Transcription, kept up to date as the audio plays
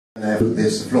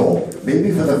This floor,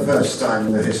 maybe for the first time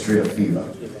in the history of FIVA.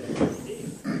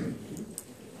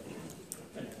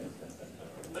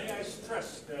 May I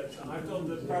stress that I've done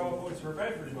the PowerPoints for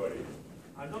everybody.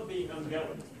 I'm not being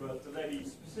ungallant, but the lady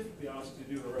specifically asked to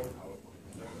do her own PowerPoint.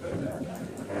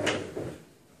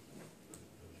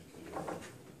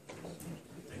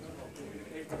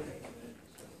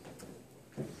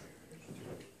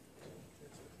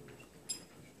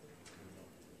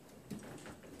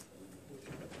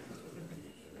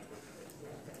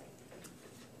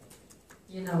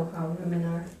 You know how women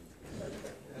are.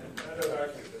 I don't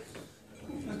argue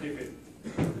this. Just give it.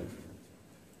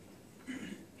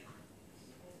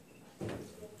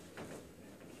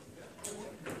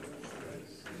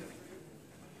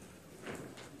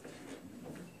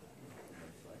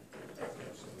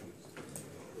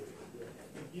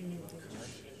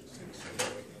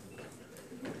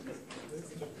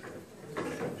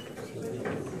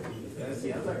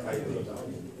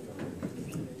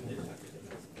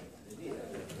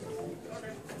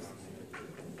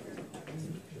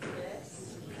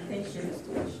 Thank you.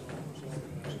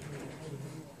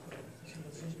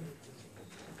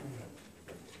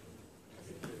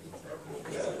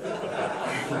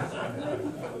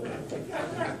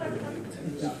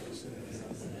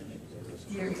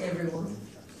 Dear everyone,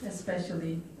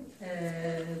 especially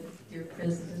dear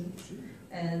President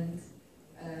and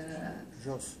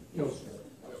Jos.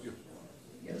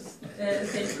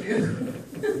 Thank you.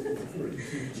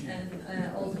 And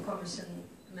all the commission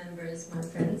members, my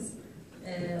friends.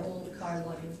 All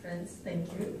car-loving friends,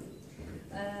 thank you.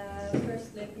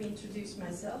 First, let me introduce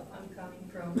myself. I'm coming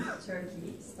from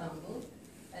Turkey, Istanbul.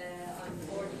 I'm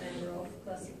board member of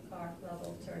Klasik Car Club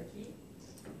of Turkey.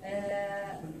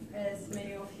 As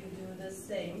many of you do the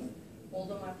same,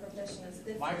 although my profession is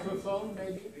different. Microphone,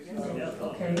 maybe?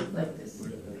 Okay, like this.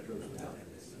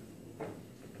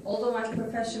 Although my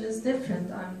profession is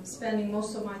different, I'm spending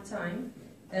most of my time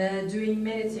doing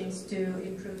many things to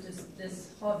improve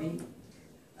this hobby.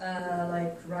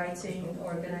 Like writing,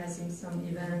 organizing some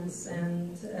events,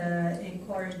 and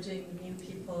encouraging new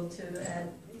people to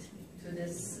add to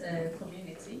this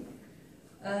community.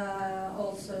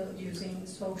 Also using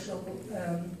social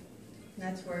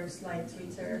networks like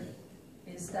Twitter,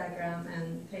 Instagram,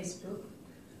 and Facebook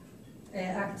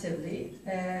actively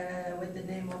with the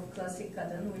name of Klasik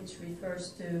kadin, which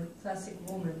refers to classic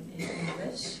woman in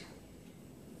English.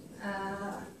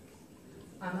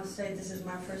 I must say this is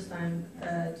my first time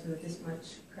to this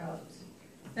much crowd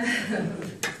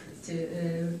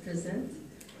to present.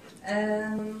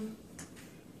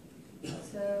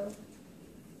 So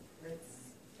let's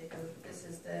take a look. This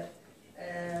is the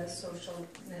social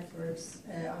networks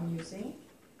I'm using.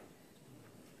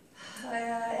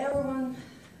 Everyone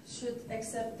should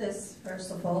accept this,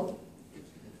 first of all.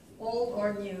 Old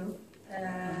or new,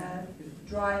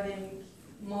 driving,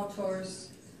 motors,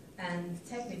 and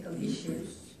technical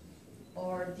issues,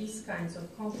 or these kinds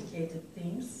of complicated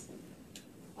things,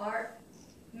 are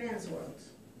men's world.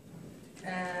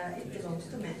 It belongs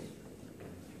to men.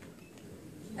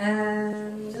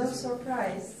 And no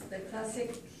surprise, the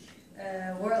classic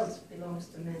world belongs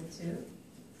to men too.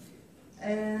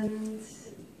 And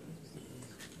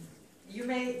you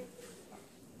may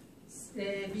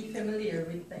be familiar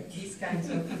with these kinds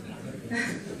of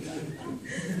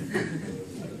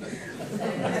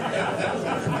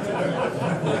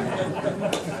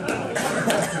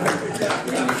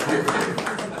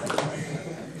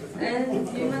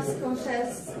and you must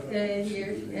confess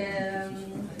here,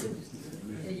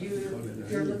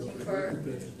 you're looking for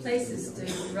places to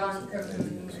run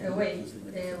away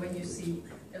when you see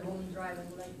a woman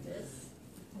driving like this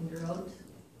on the road.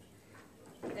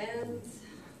 And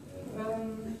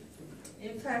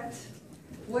in fact,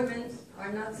 women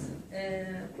are not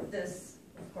this,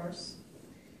 of course.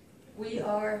 We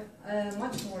are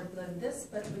much more than this,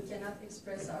 but we cannot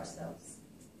express ourselves.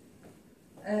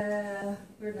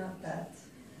 We're not that.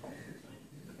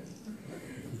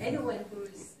 Anyone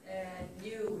who's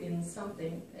new in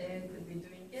something could be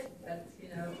doing it, but you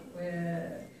know,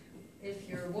 if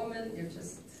you're a woman, you're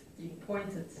just being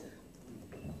pointed.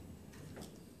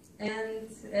 And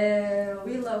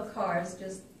we love cars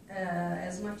just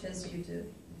as much as you do.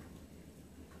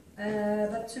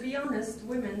 But to be honest,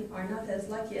 women are not as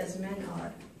lucky as men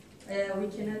are. We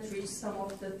cannot reach some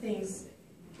of the things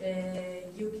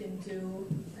you can do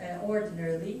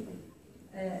ordinarily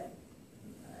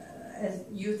as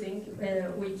you think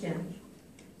we can.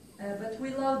 But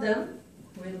we love them.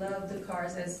 We love the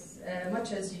cars as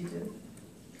much as you do.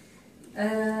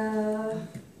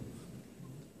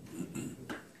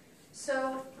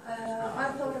 So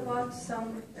I thought about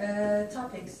some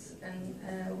topics and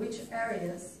which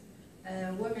areas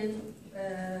women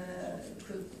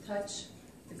could touch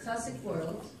the classic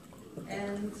world,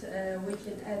 and we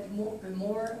can add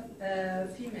more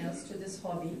females to this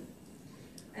hobby.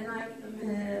 And I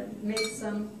made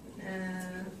some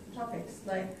topics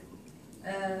like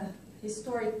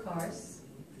historic cars,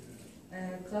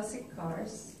 classic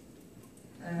cars,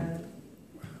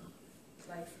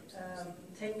 like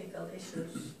technical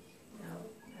issues, you know,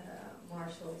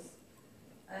 marshals,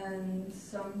 and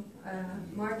some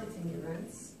marketing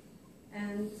events,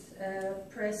 and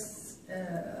press,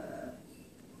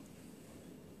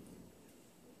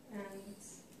 and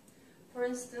for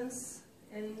instance,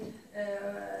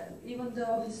 even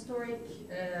though historic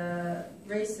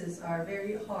races are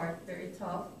very hard, very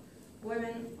tough,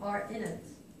 women are in it.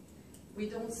 We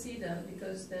don't see them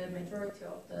because the majority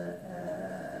of the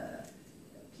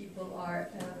people are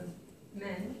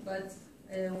men, but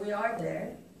we are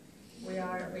there. We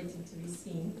are waiting to be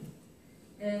seen.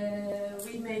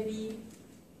 We may be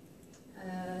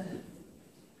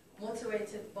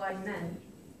motivated by men.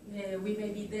 We may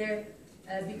be there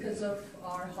because of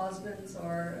our husbands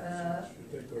or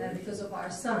because of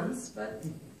our sons, but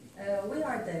we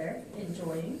are there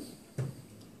enjoying.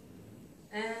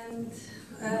 And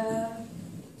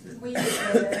we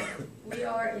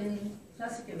are in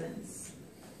classic events,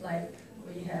 like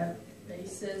we have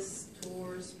races,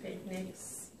 tours,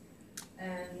 picnics,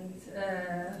 and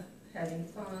having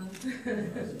fun.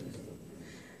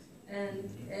 And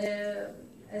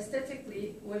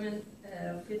aesthetically, women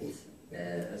fit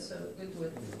so good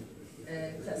with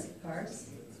classic cars,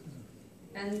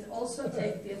 and also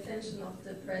take the attention of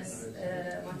the press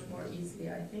much more easily,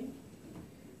 I think,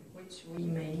 which we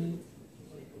may need.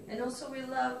 And also we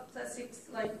love classics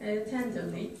like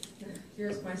tenderly.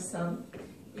 Here's my son.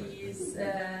 He's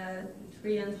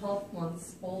 3.5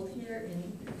 months old here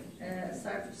in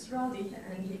Cyprus Rally,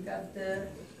 and he got the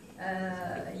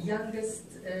youngest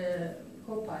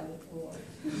co-pilot award.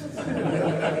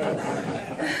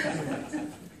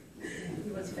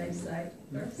 He was face-side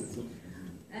first.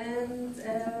 And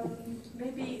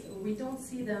maybe we don't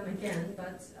see them again,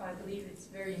 but I believe it's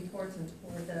very important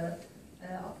for the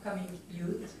upcoming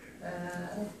youth.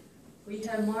 We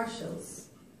have marshals,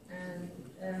 and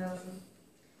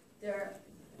they're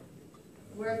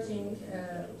working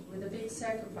with the big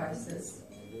sacrifices,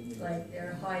 like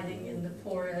they're hiding in the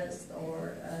forest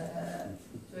or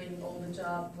doing all the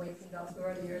job, waking up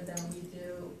earlier than we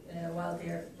do while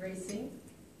they're racing.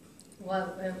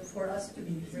 Well, for us to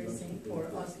be racing, for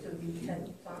us to be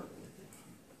having fun.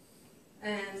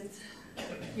 And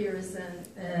here is an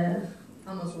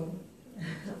Amazon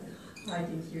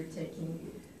hiding here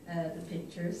taking the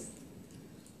pictures.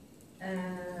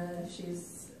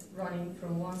 She's running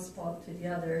from one spot to the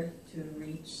other to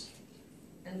reach.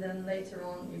 And then later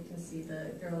on you can see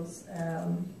the girls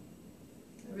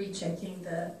rechecking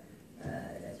the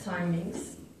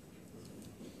timings.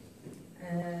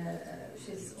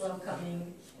 She's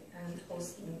welcoming and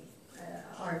hosting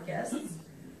our guests.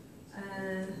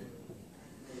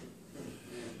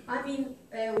 I mean,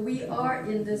 we are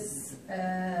in this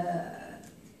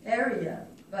area,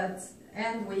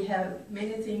 and we have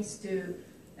many things to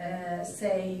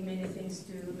say, many things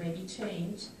to maybe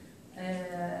change,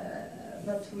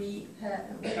 but we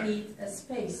need a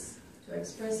space to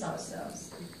express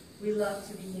ourselves. We love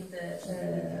to be in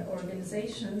the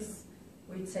organizations.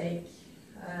 We take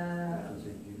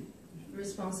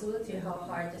responsibility how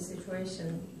hard the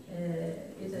situation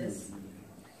it is,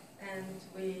 and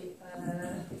we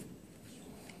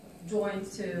join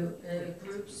to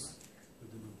groups.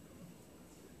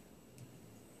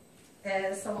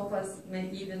 Some of us may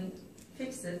even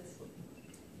fix it.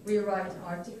 We write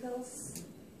articles,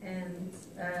 and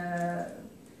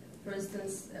for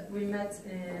instance, we met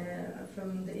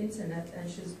from the internet, and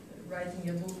she's writing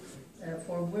a book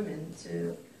for women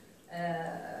to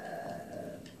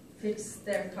fix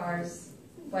their cars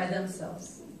by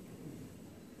themselves.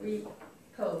 We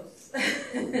pose,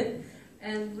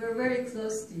 and we're very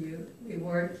close to you. We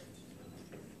work,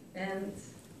 and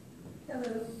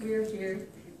hello, we're here.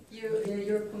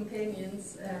 Your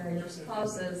companions, your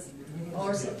spouses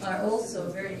are also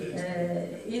very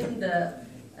in the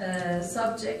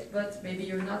subject, but maybe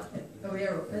you're not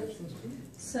aware of it.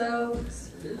 So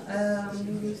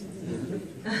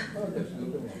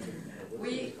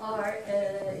we are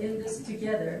in this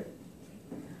together.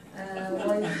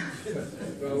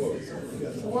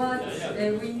 What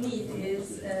we need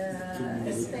is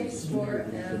a space for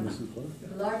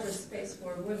a larger space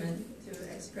for women to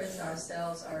express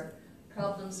ourselves. Our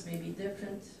problems may be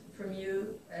different from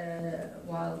you,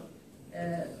 while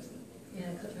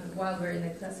while we're in a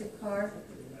Klasik car.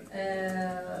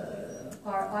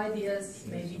 Our ideas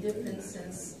may be different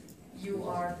since you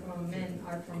are men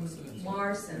are from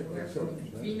Mars and we're from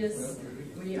Venus.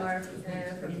 We are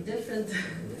from different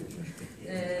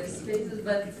spaces,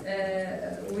 but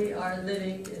we are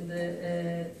living in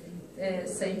the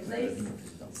same place.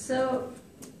 So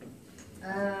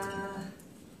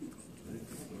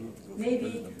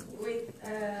maybe with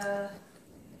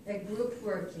a group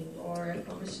working or a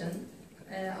commission,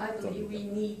 I believe we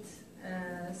need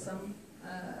some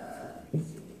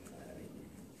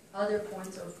other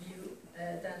points of view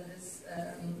than this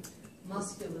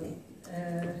masculine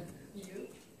view.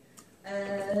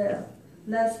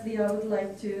 Lastly, I would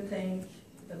like to thank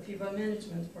the FIVA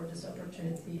management for this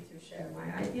opportunity to share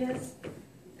my ideas,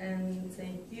 and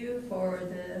thank you for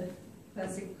the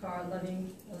Klasik car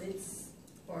loving elites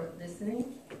for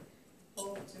listening.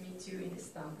 Hope to meet you in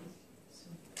Istanbul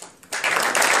soon.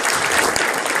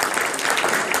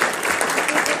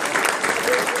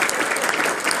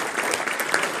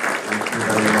 Thank you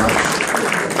very much.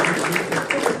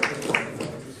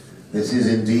 This is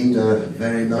indeed a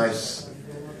very nice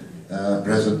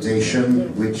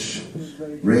presentation which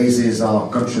raises our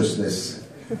consciousness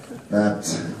that,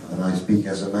 and I speak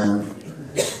as a man,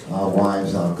 our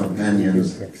wives, our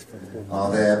companions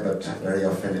are there, but very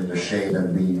often in the shade,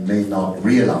 and we may not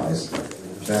realize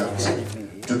that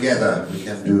together we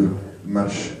can do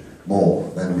much more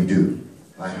than we do.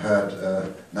 I heard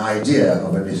an idea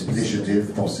of an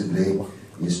initiative possibly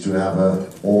is to have an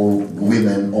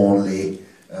all-women only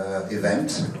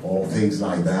event or things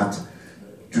like that,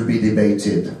 to be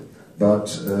debated.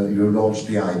 But you launched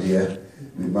the idea.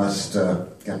 We must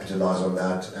capitalize on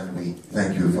that, and we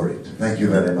thank you for it. Thank you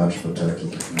very much for Turkey.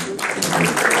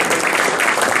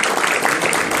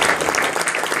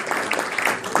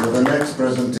 For the next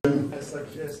presentation, I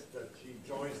suggest that she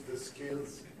joins the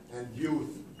Skills and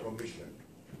Youth Commission.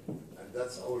 And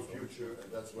that's our future,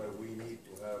 and that's why we need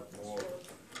to have more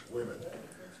women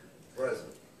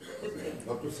present.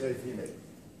 Not to say female.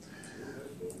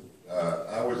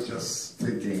 I was just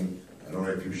thinking, I don't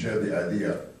know if you share the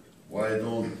idea, why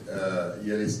don't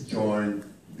Yeliz join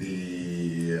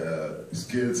the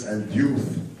Skills and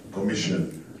Youth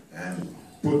Commission and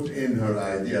put in her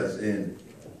ideas in.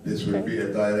 This will be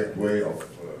a direct way of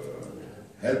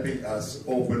helping us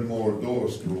open more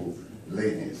doors to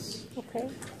ladies. Okay.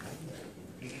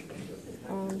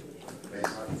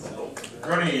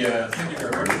 Ronnie, thank you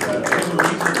very much. That was the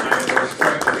reason I was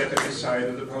trying to get to this side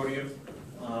of the podium.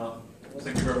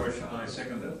 Thank you very much. I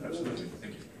second that. Absolutely.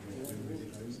 Thank you.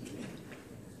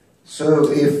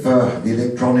 so if the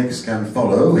electronics can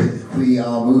follow, we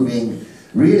are moving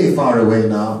really far away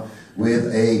now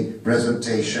with a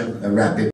presentation, a rapid